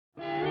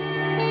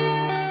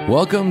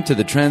Welcome to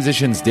the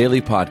Transitions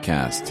Daily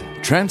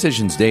podcast.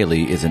 Transitions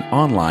Daily is an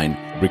online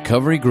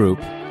recovery group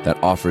that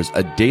offers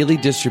a daily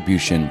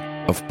distribution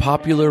of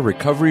popular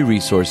recovery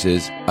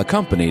resources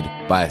accompanied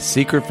by a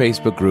secret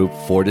Facebook group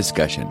for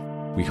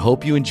discussion. We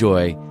hope you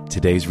enjoy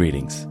today's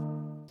readings.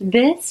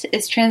 This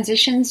is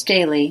Transitions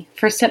Daily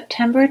for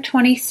September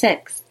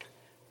 26th,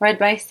 read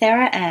by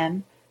Sarah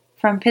M.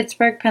 from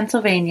Pittsburgh,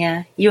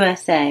 Pennsylvania,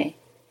 USA.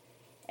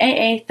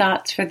 AA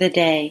Thoughts for the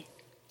Day.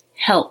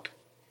 Help.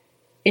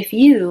 If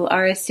you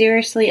are as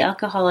seriously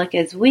alcoholic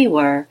as we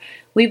were,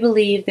 we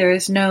believe there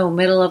is no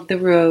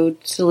middle-of-the-road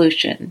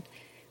solution.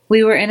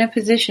 We were in a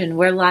position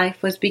where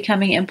life was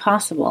becoming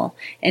impossible,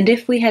 and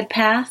if we had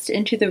passed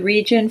into the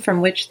region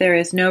from which there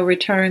is no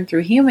return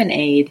through human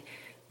aid,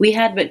 we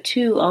had but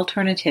two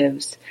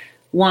alternatives.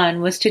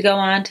 One was to go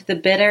on to the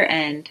bitter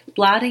end,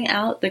 blotting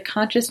out the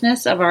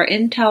consciousness of our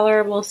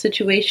intolerable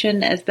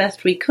situation as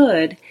best we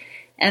could,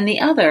 and the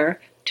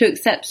other, to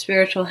accept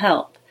spiritual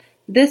help.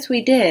 This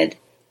we did,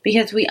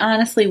 because we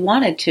honestly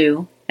wanted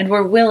to and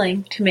were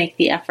willing to make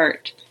the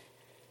effort.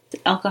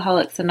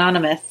 Alcoholics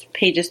Anonymous,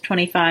 pages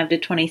 25 to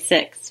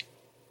 26.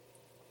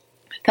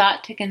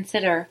 Thought to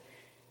consider.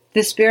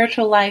 The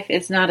spiritual life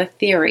is not a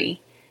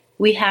theory.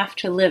 We have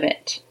to live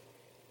it.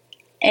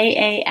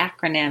 AA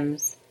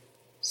acronyms.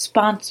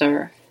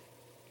 Sponsor.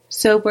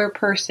 Sober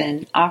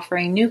person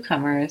offering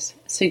newcomers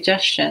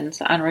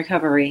suggestions on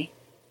recovery.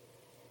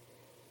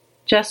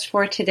 Just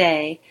for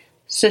today,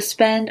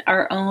 suspend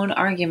our own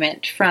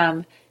argument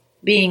from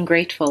being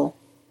grateful.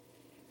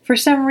 For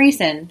some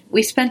reason,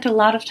 we spent a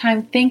lot of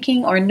time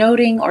thinking or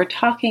noting or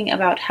talking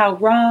about how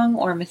wrong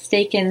or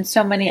mistaken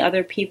so many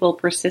other people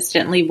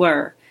persistently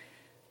were.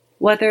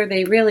 Whether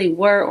they really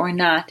were or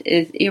not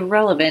is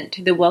irrelevant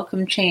to the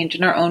welcome change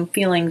in our own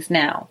feelings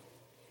now.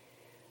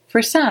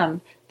 For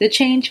some, the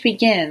change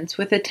begins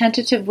with a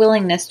tentative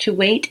willingness to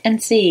wait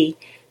and see,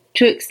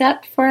 to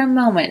accept for a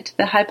moment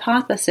the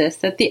hypothesis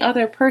that the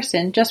other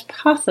person just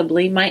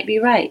possibly might be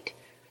right.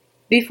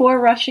 Before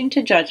rushing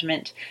to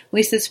judgment,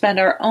 we suspend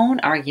our own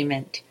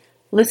argument,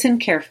 listen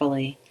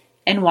carefully,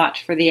 and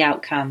watch for the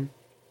outcome.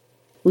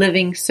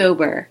 Living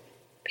Sober,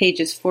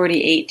 pages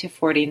 48 to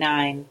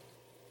 49.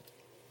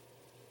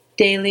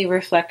 Daily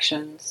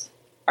Reflections.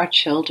 Our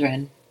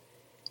children.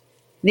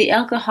 The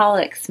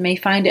alcoholic may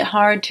find it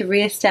hard to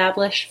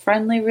reestablish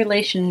friendly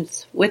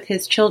relations with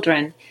his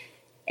children.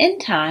 In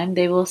time,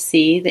 they will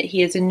see that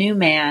he is a new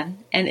man,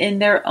 and in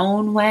their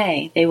own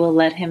way, they will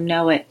let him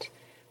know it.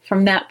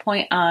 From that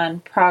point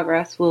on,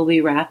 progress will be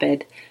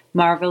rapid.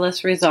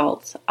 Marvelous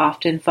results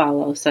often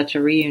follow such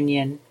a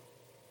reunion.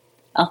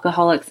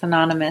 Alcoholics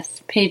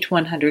Anonymous, page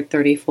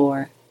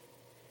 134.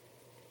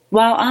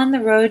 While on the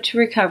road to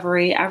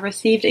recovery, I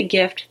received a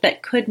gift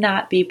that could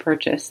not be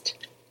purchased.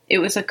 It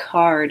was a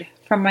card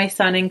from my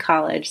son in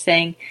college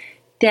saying,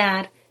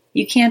 "Dad,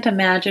 you can't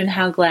imagine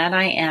how glad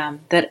I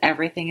am that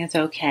everything is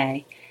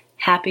okay.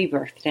 Happy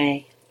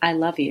birthday. I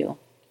love you."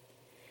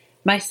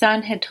 My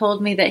son had told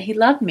me that he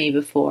loved me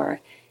before.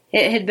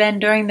 It had been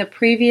during the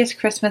previous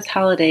Christmas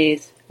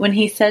holidays when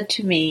he said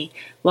to me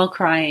while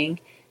crying,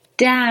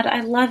 "Dad,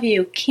 I love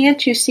you.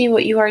 Can't you see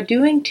what you are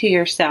doing to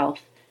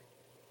yourself?"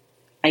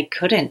 I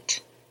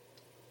couldn't.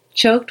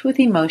 Choked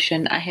with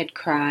emotion, I had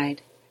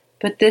cried.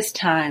 But this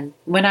time,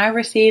 when I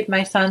received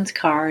my son's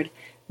card,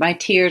 my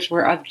tears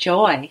were of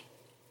joy,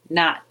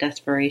 not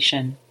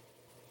desperation.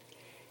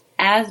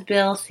 As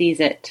Bill sees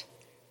it,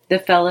 the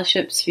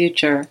fellowship's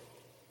future.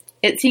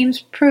 It seems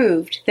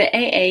proved that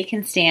AA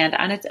can stand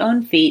on its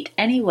own feet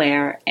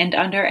anywhere and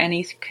under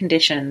any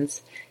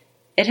conditions.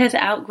 It has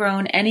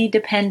outgrown any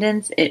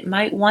dependence it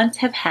might once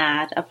have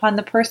had upon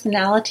the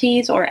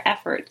personalities or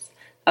efforts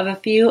of a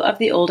few of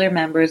the older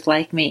members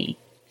like me.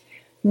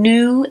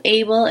 New,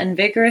 able, and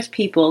vigorous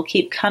people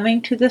keep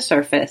coming to the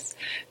surface,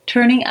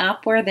 turning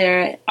up where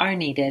they are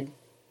needed.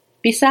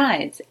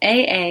 Besides,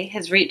 AA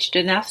has reached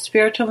enough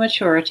spiritual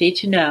maturity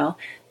to know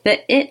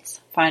that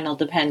its final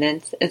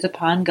dependence is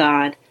upon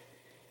God.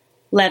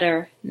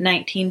 Letter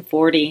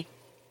 1940.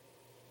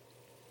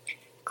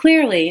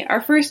 Clearly,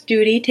 our first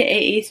duty to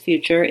AA's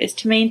future is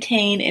to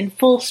maintain in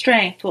full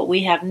strength what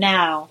we have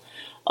now.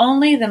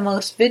 Only the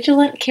most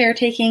vigilant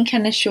caretaking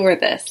can assure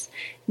this.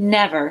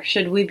 Never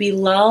should we be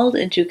lulled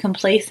into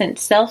complacent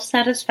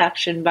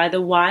self-satisfaction by the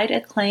wide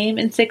acclaim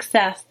and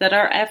success that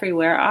are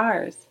everywhere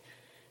ours.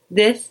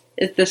 This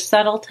is the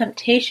subtle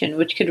temptation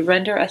which could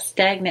render us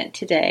stagnant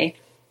today,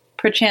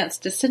 perchance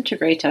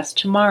disintegrate us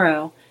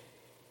tomorrow.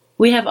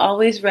 We have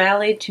always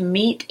rallied to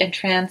meet and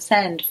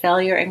transcend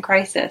failure and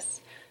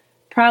crisis.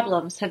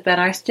 Problems have been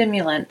our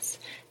stimulants.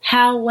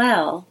 How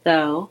well,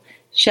 though,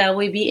 shall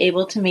we be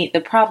able to meet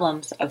the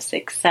problems of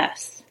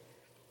success?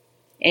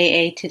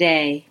 AA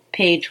Today,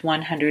 page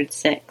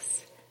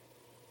 106.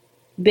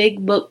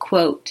 Big Book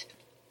Quote.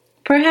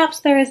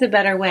 Perhaps there is a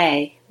better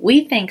way. We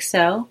think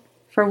so,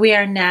 for we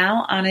are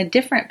now on a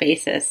different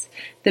basis,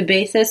 the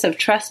basis of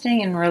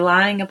trusting and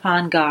relying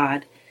upon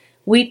God.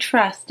 We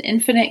trust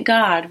infinite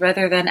God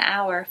rather than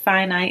our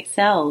finite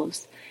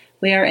selves.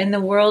 We are in the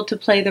world to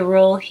play the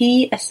role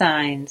He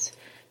assigns.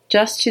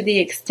 just to the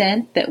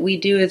extent that we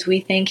do as we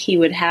think He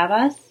would have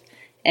us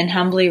and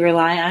humbly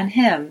rely on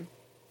Him,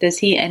 does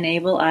He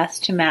enable us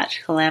to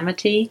match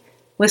calamity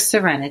with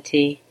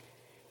serenity.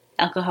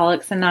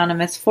 Alcoholics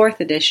Anonymous, 4th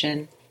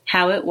edition,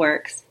 How It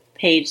Works,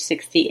 page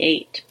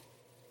 68.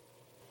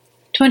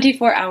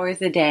 24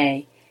 hours a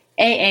day.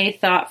 AA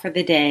Thought for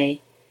the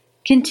Day.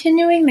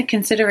 Continuing the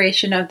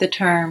consideration of the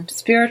term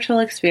spiritual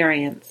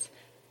experience.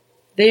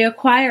 The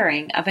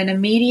acquiring of an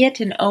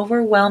immediate and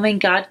overwhelming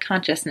God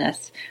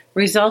consciousness,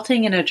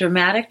 resulting in a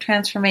dramatic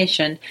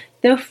transformation,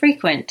 though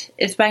frequent,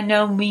 is by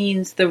no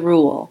means the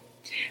rule.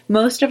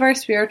 Most of our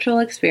spiritual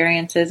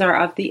experiences are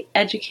of the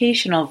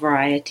educational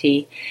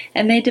variety,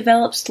 and they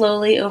develop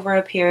slowly over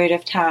a period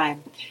of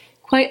time.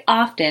 Quite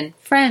often,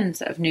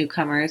 friends of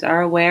newcomers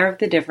are aware of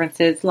the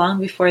differences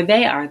long before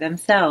they are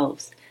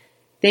themselves.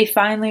 They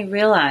finally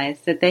realize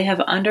that they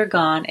have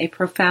undergone a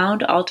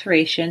profound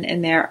alteration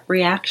in their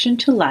reaction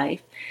to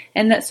life,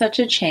 and that such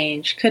a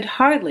change could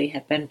hardly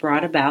have been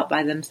brought about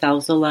by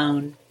themselves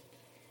alone.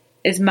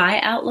 Is my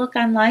outlook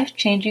on life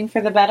changing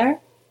for the better?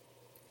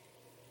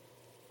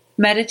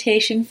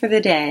 Meditation for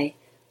the day.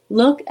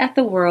 Look at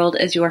the world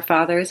as your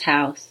Father's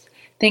house.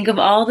 Think of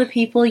all the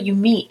people you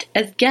meet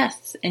as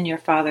guests in your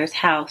Father's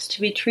house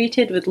to be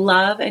treated with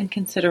love and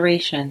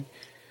consideration.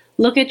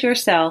 Look at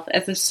yourself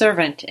as a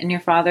servant in your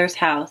Father's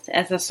house,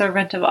 as a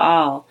servant of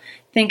all.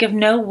 Think of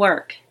no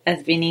work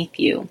as beneath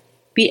you.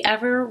 Be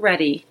ever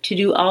ready to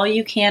do all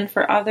you can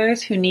for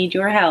others who need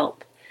your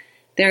help.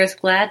 There is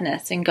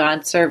gladness in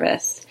God's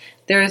service.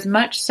 There is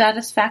much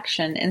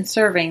satisfaction in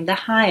serving the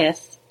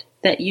highest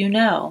that you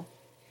know.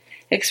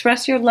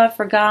 Express your love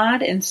for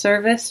God in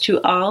service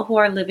to all who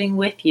are living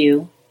with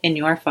you in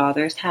your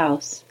Father's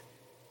house.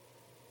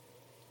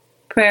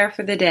 Prayer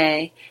for the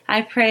day.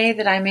 I pray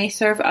that I may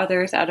serve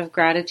others out of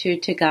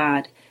gratitude to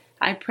God.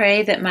 I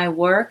pray that my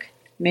work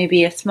may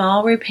be a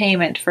small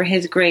repayment for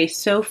His grace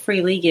so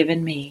freely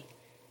given me.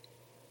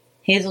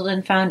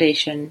 Hazelden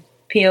Foundation,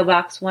 P.O.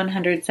 Box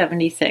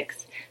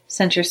 176,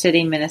 Center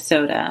City,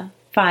 Minnesota,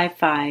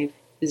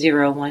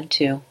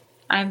 55012.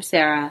 I'm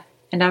Sarah,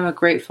 and I'm a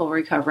grateful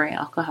recovering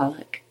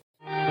alcoholic.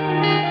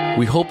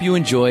 We hope you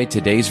enjoyed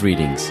today's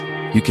readings.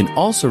 You can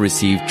also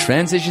receive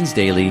Transitions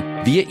Daily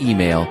via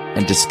email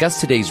and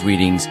discuss today's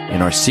readings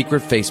in our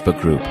secret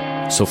Facebook group.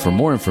 So for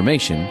more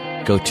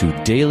information, go to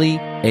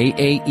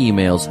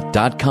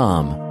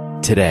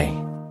dailyaaemails.com today.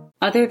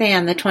 Other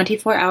than the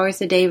 24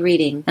 hours a day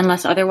reading,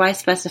 unless otherwise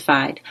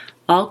specified,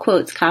 all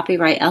quotes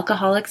copyright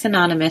Alcoholics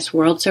Anonymous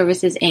World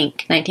Services,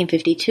 Inc.,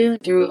 1952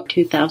 through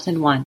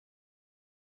 2001.